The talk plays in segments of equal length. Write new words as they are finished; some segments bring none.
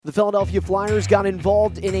The Philadelphia Flyers got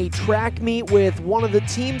involved in a track meet with one of the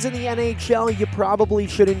teams in the NHL you probably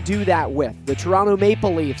shouldn't do that with, the Toronto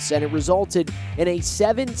Maple Leafs, and it resulted in a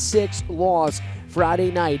 7-6 loss Friday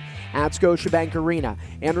night at Scotiabank Arena.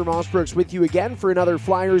 Andrew Mossbrooks with you again for another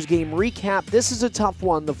Flyers game recap. This is a tough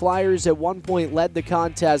one. The Flyers at one point led the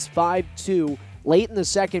contest 5-2 late in the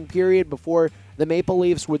second period before the Maple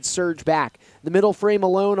Leafs would surge back. The middle frame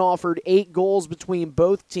alone offered 8 goals between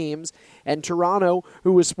both teams, and Toronto,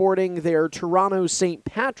 who was sporting their Toronto St.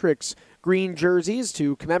 Patrick's green jerseys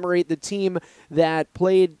to commemorate the team that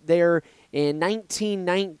played there in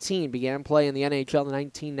 1919, began play in the NHL in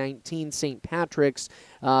 1919 St. Patrick's.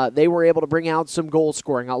 They were able to bring out some goal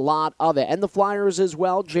scoring, a lot of it. And the Flyers as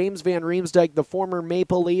well. James Van Riemsdyk, the former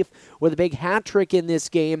Maple Leaf, with a big hat trick in this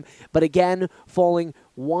game, but again falling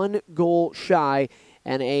 1 goal shy,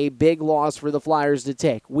 and a big loss for the Flyers to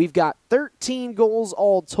take. We've got 13 goals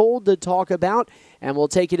all told to talk about, and we'll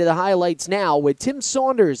take you to the highlights now with Tim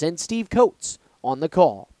Saunders and Steve Coates on the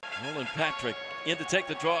call. Nolan Patrick in to take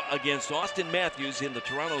the draw against Austin Matthews in the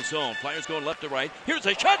Toronto zone. Flyers going left to right. Here's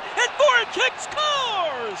a shot, and Voracek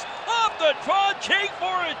scores! Off the draw, Jake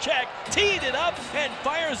Voracek teed it up and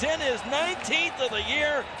fires in his 19th of the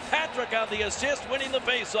year. Patrick on the assist, winning the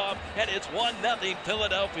faceoff, and it's 1-0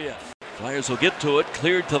 Philadelphia. Flyers will get to it,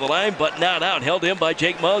 cleared to the line, but not out. Held in by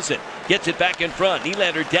Jake Muzzin. Gets it back in front.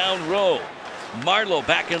 Nylander down row. Marleau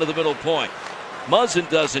back into the middle point. Muzzin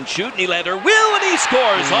doesn't shoot. Nylander will, and he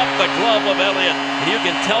scores off the glove of Elliott. And you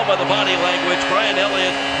can tell by the body language, Brian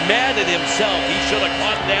Elliott mad at himself. He should have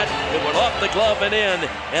caught that. It went off the glove and in,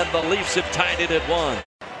 and the Leafs have tied it at 1.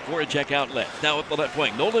 Voracek outlet. Now at the left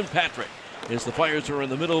wing, Nolan Patrick. As the Flyers are in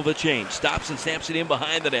the middle of a change. Stops and snaps it in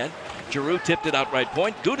behind the net. Giroux tipped it out right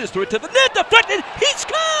point. Gudas threw it to the net. Deflected. He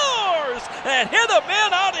scores! And hit a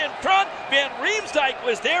man out in front. Van Riemsdyk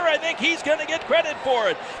was there. I think he's going to get credit for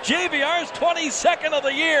it. JVR's 22nd of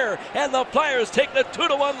the year. And the Flyers take the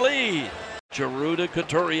 2-1 lead. Giroux to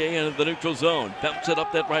Couturier into the neutral zone. Bounce it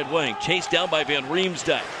up that right wing. Chased down by Van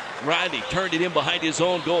Riemsdyk. Riley turned it in behind his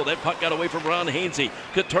own goal. That puck got away from Ron Hainsey.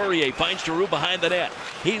 Couturier finds Giroux behind the net.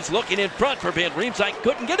 He's looking in front for Van Riemsdyk.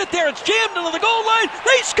 Couldn't get it there. It's jammed into the goal line.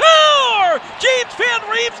 They score! James Van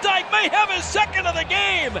Riemsdyk may have his second of the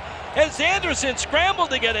game. As Anderson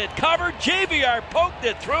scrambled to get it covered, JVR poked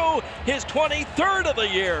it through, his 23rd of the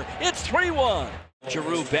year. It's 3-1.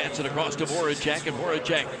 Giroux bats it across to Voracek, and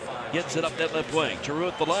Voracek gets it up that left wing. Giroux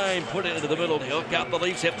at the line, put it into the middle. Hook out the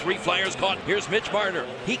Leafs, have 3 Flyers caught. Here's Mitch Marner.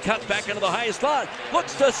 He cuts back into the highest slot.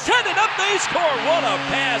 Looks to set it up. They score. What a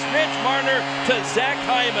pass. Mitch Marner to Zach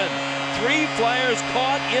Hyman. 3 Flyers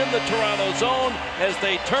caught in the Toronto zone as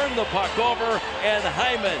they turn the puck over, and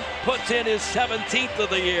Hyman puts in his 17th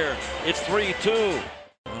of the year. It's 3-2.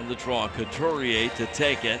 On the draw, Couturier to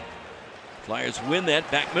take it. Flyers win that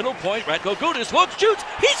back middle point. Radko Gudas looks, shoots,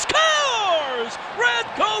 he scores!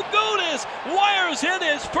 Radko Gudas wires in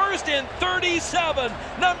his first in 37,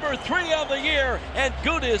 number 3 of the year, and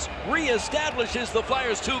Gudas reestablishes the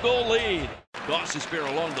Flyers' 2-goal lead. Gostisbehere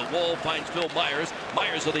along the wall finds Phil Myers.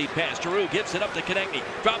 Myers the lead pass. Giroux gives it up to Konechny.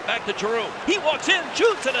 Drop back to Giroux. He walks in,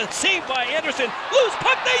 shoots, and a save by Anderson. Loose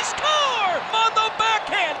puck, they score! On the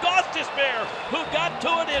backhand, Gostisbehere, who got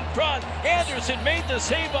to it in front. Anderson made the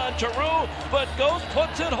save on Giroux, but Ghost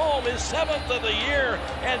puts it home, his 7th of the year,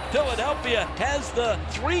 and Philadelphia has the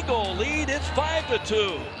 3-goal lead. It's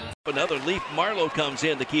 5-2. Another Leaf. Marleau comes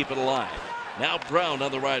in to keep it alive. Now Brown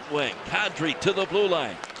on the right wing. Kadri to the blue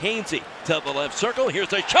line. Hainsey to the left circle.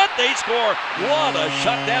 Here's a shot. They score. What a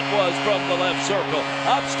shot that was from the left circle.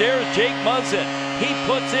 Upstairs, Jake Muzzin. He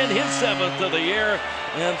puts in his 7th of the year,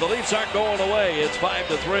 and the Leafs aren't going away. It's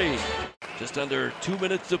 5-3. Just under 2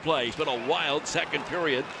 minutes to play. It's been a wild second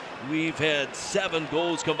period. We've had 7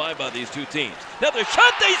 goals combined by these 2 teams. Another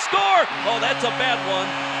shot, they score! Oh, that's a bad one.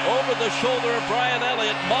 Over the shoulder of Brian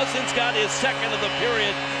Elliott. Muzzin's got his 2nd of the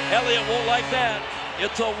period. Elliott won't like that.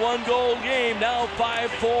 It's a 1-goal game, now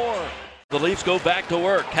 5-4. The Leafs go back to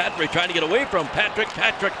work. Kadri trying to get away from Patrick.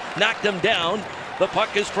 Patrick knocked him down. The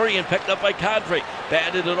puck is free and picked up by Kadri.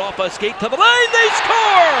 Batted it off a skate to the line. They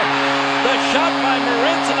score! The shot by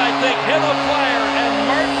Marincin, I think, hit a Flyer, and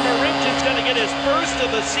Martin Marincin's going to get his first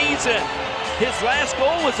of the season. His last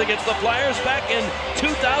goal was against the Flyers back in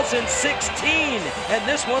 2016, and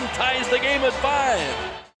this one ties the game at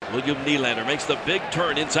 5. William Nylander makes the big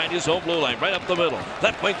turn inside his own blue line, right up the middle.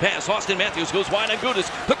 Left wing pass. Austin Matthews goes wide on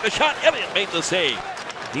Gudas. Took the shot. Elliott made the save.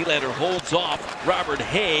 Nylander holds off. Robert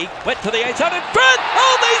Haig went to the ice out in front.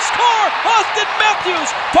 Oh, they score! Austin Matthews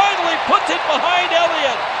finally puts it behind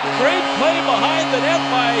Elliott. Great play behind the net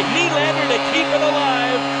by Nylander to keep it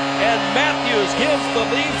alive. and Matthews gives the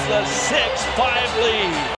Leafs the 6-5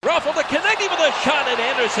 lead. Ruffled to connecting with a shot, and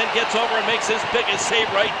Anderson gets over and makes his biggest save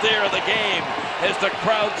right there of the game as the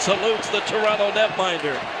crowd salutes the Toronto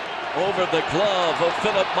netminder. Over the glove of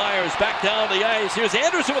Philip Myers, back down the ice. Here's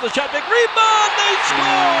Anderson with a shot, big rebound, they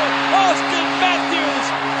score! Austin Matthews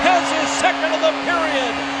has his second of the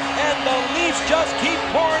period, and the Leafs just keep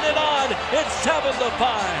pouring it on. It's 7-5.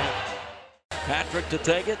 Patrick to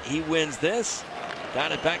take it, he wins this.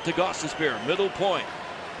 Got it back to Gostisbehere, middle point.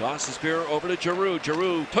 Gostisbehere over to Giroux.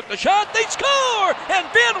 Giroux took the shot, they score! And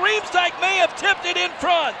Van Riemsdyk may have tipped it in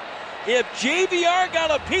front. If JVR got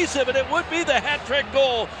a piece of it, it would be the hat-trick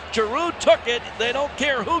goal. Giroux took it. They don't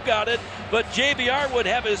care who got it, but JVR would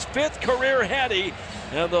have his 5th career hattie,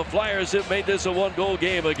 and the Flyers have made this a 1-goal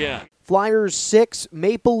game again. Flyers 6,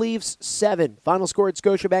 Maple Leafs 7. Final score at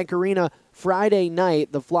Scotiabank Arena Friday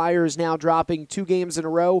night. The Flyers now dropping 2 games in a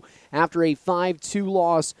row after a 5-2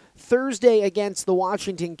 loss Thursday against the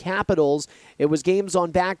Washington Capitals. It was games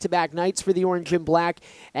on back-to-back nights for the Orange and Black,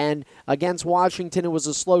 and against Washington it was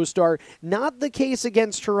a slow start. Not the case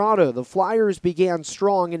against Toronto. The Flyers began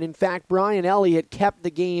strong, and in fact, Brian Elliott kept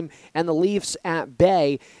the game and the Leafs at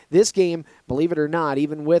bay. This game, believe it or not,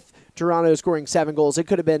 even with Toronto scoring 7 goals, it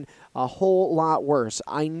could have been a whole lot worse.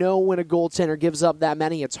 I know when a goaltender gives up that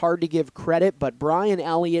many, it's hard to give credit, but Brian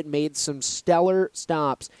Elliott made some stellar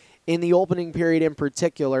stops in the opening period in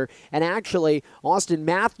particular. And actually, Austin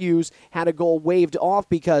Matthews had a goal waved off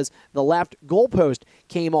because the left goalpost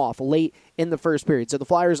came off late in the first period. So the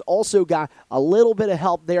Flyers also got a little bit of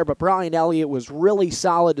help there, but Brian Elliott was really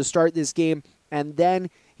solid to start this game. And then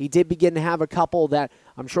he did begin to have a couple that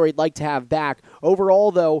I'm sure he'd like to have back.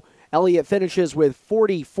 Overall, though, Elliott finishes with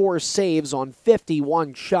 44 saves on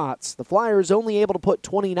 51 shots. The Flyers only able to put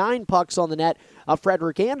 29 pucks on the net of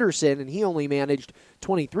Frederik Andersen, and he only managed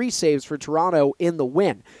 23 saves for Toronto in the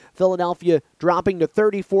win. Philadelphia dropping to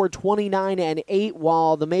 34, 29, and 8,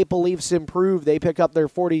 while the Maple Leafs improve. They pick up their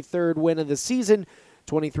 43rd win of the season,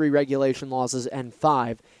 23 regulation losses, and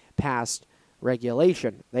 5 past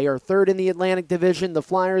regulation. They are 3rd in the Atlantic Division. The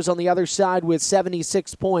Flyers on the other side with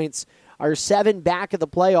 76 points are 7 back of the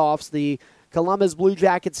playoffs. The Columbus Blue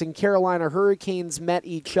Jackets and Carolina Hurricanes met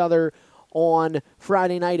each other on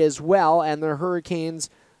Friday night as well, and the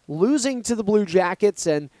Hurricanes losing to the Blue Jackets,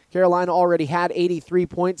 and Carolina already had 83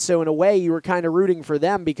 points, so in a way you were kind of rooting for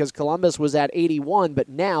them because Columbus was at 81, but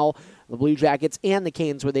now the Blue Jackets and the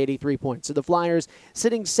Canes with 83 points. So the Flyers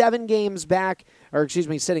sitting 7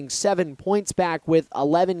 points back with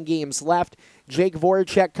 11 games left. Jake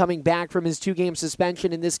Voracek coming back from his 2-game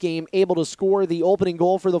suspension in this game, able to score the opening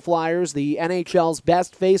goal for the Flyers, the NHL's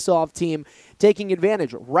best face-off team, taking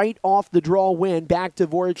advantage right off the draw win. Back to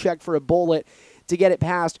Voracek for a bullet to get it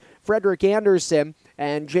past Frederik Andersen,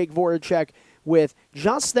 and Jake Voracek with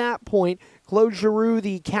just that point. Claude Giroux,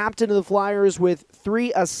 the captain of the Flyers, with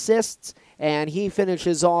 3 assists, and he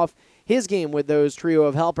finishes off his game with those trio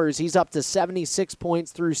of helpers. He's up to 76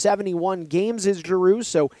 points through 71 games is Giroux,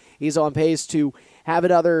 so he's on pace to have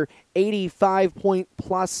another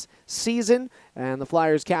 85-point-plus season. And the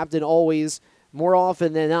Flyers captain always, more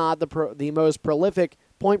often than not, the most prolific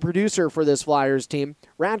point producer for this Flyers team.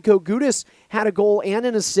 Radko Gudas had a goal and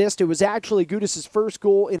an assist. It was actually Gudas' first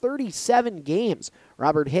goal in 37 games.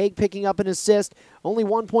 Robert Haig picking up an assist. Only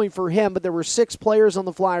 1 point for him, but there were 6 players on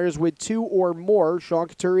the Flyers with 2 or more. Sean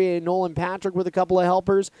Couturier and Nolan Patrick with a couple of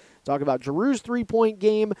helpers. Talk about Giroux's 3-point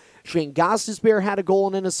game. Shane Gostisbehere had a goal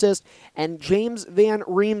and an assist. And James Van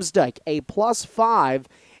Riemsdyk, a +5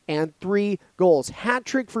 and 3 goals. Hat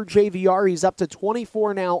trick for JVR. He's up to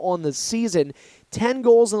 24 now on the season. 10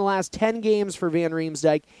 goals in the last 10 games for Van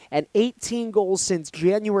Riemsdyk, and 18 goals since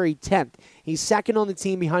January 10th. He's second on the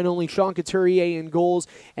team behind only Sean Couturier in goals,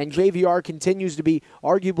 and JVR continues to be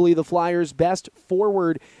arguably the Flyers' best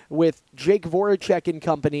forward with Jake Voracek and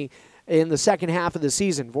company in the second half of the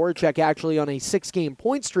season. Voracek actually on a 6-game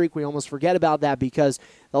point streak. We almost forget about that because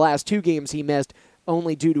the last 2 games he missed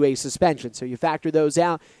only due to a suspension. So you factor those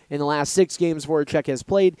out. In the last 6 games Voracek has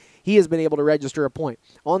played, he has been able to register a point.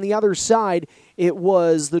 On the other side, it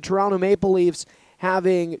was the Toronto Maple Leafs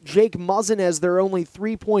having Jake Muzzin as their only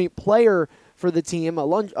 3-point player for the team.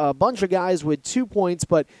 A bunch of guys with 2 points,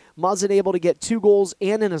 but Muzzin able to get 2 goals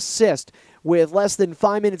and an assist. With less than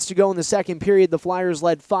 5 minutes to go in the second period, the Flyers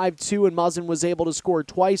led 5-2, and Muzzin was able to score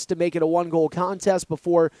twice to make it a 1-goal contest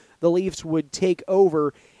before the Leafs would take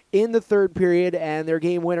over in the third period, and their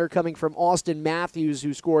game winner coming from Austin Matthews,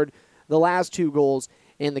 who scored the last 2 goals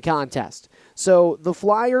in the contest. So the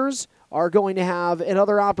Flyers are going to have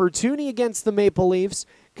another opportunity against the Maple Leafs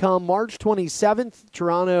come March 27th.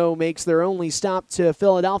 Toronto makes their only stop to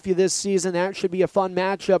Philadelphia this season. That should be a fun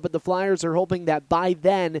matchup, but the Flyers are hoping that by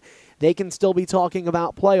then they can still be talking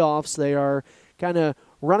about playoffs. They are kind of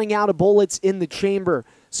running out of bullets in the chamber,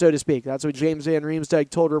 so to speak. That's what James Van Riemsdyk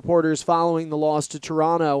told reporters following the loss to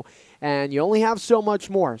Toronto, and you only have so much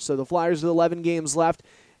more. So the Flyers with 11 games left.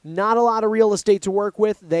 Not a lot of real estate to work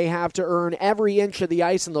with. They have to earn every inch of the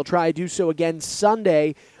ice, and they'll try to do so again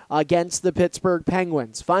Sunday against the Pittsburgh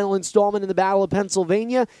Penguins. Final installment in the Battle of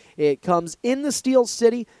Pennsylvania. It comes in the Steel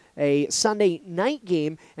City, a Sunday night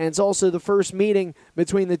game, and it's also the first meeting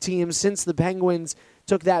between the teams since the Penguins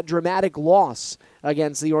took that dramatic loss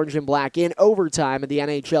against the Orange and Black in overtime at the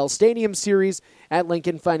NHL Stadium Series at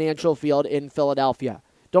Lincoln Financial Field in Philadelphia.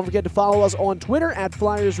 Don't forget to follow us on Twitter at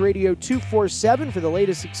FlyersRadio247 for the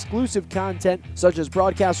latest exclusive content such as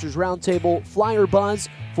Broadcasters Roundtable, Flyer Buzz,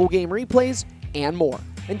 full game replays, and more.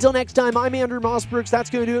 Until next time, I'm Andrew Mossbrooks. That's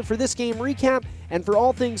going to do it for this game recap. And for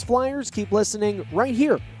all things Flyers, keep listening right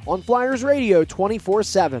here on Flyers Radio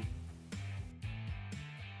 24/7.